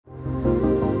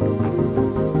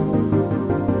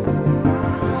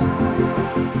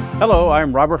Hello,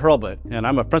 I'm Robert Hurlbut, and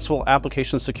I'm a Principal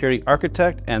Application Security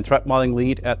Architect and Threat Modeling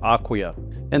Lead at Aquia.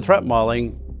 In threat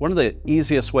modeling, one of the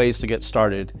easiest ways to get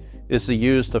started is to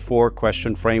use the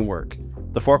 4-question framework.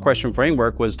 The 4-question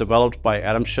framework was developed by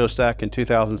Adam Shostak in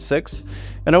 2006,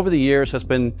 and over the years has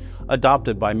been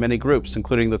adopted by many groups,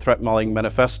 including the Threat Modeling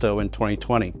Manifesto in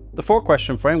 2020. The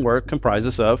 4-question framework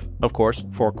comprises of course,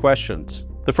 4 questions.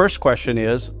 The first question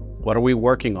is, what are we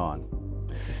working on?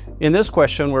 In this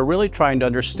question, we're really trying to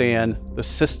understand the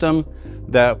system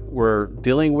that we're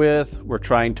dealing with, we're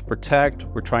trying to protect,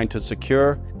 we're trying to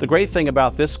secure. The great thing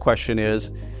about this question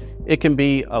is it can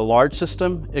be a large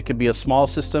system, it could be a small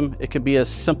system, it could be as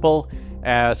simple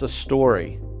as a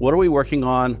story. What are we working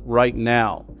on right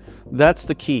now? That's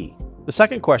the key. The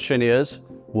second question is,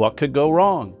 what could go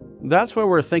wrong? That's where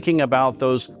we're thinking about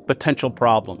those potential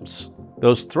problems,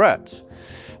 those threats.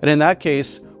 And in that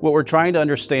case, what we're trying to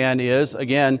understand is,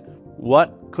 again,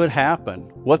 what could happen?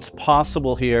 What's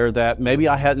possible here that maybe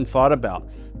I hadn't thought about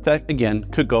that, again,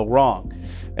 could go wrong?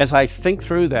 As I think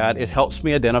through that, it helps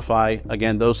me identify,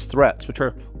 again, those threats, which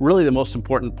are really the most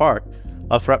important part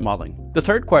of threat modeling. The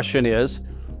third question is,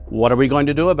 what are we going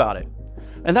to do about it?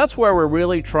 And that's where we're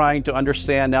really trying to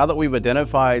understand, now that we've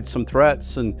identified some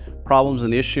threats and problems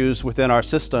and issues within our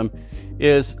system,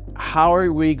 is how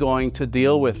are we going to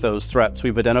deal with those threats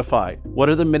we've identified? What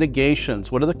are the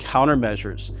mitigations? What are the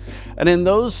countermeasures? And in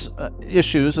those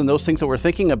issues and those things that we're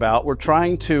thinking about, we're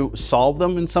trying to solve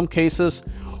them in some cases,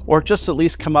 or just at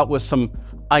least come up with some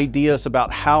ideas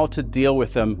about how to deal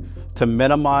with them to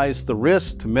minimize the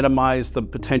risk, to minimize the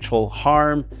potential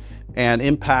harm and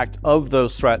impact of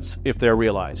those threats if they're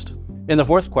realized. In the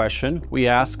fourth question, we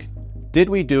ask, did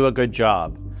we do a good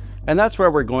job? And that's where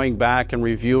we're going back and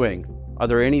reviewing. Are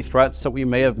there any threats that we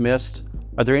may have missed?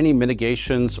 Are there any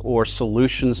mitigations or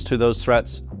solutions to those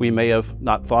threats we may have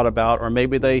not thought about, or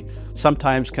maybe they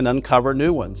sometimes can uncover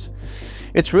new ones?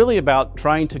 It's really about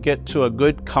trying to get to a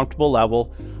good, comfortable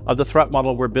level of the threat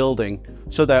model we're building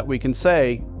so that we can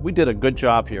say, we did a good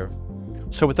job here.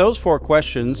 So with those 4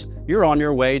 questions, you're on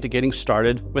your way to getting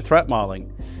started with threat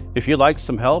modeling. If you'd like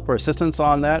some help or assistance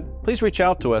on that, please reach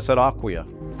out to us at Aquia.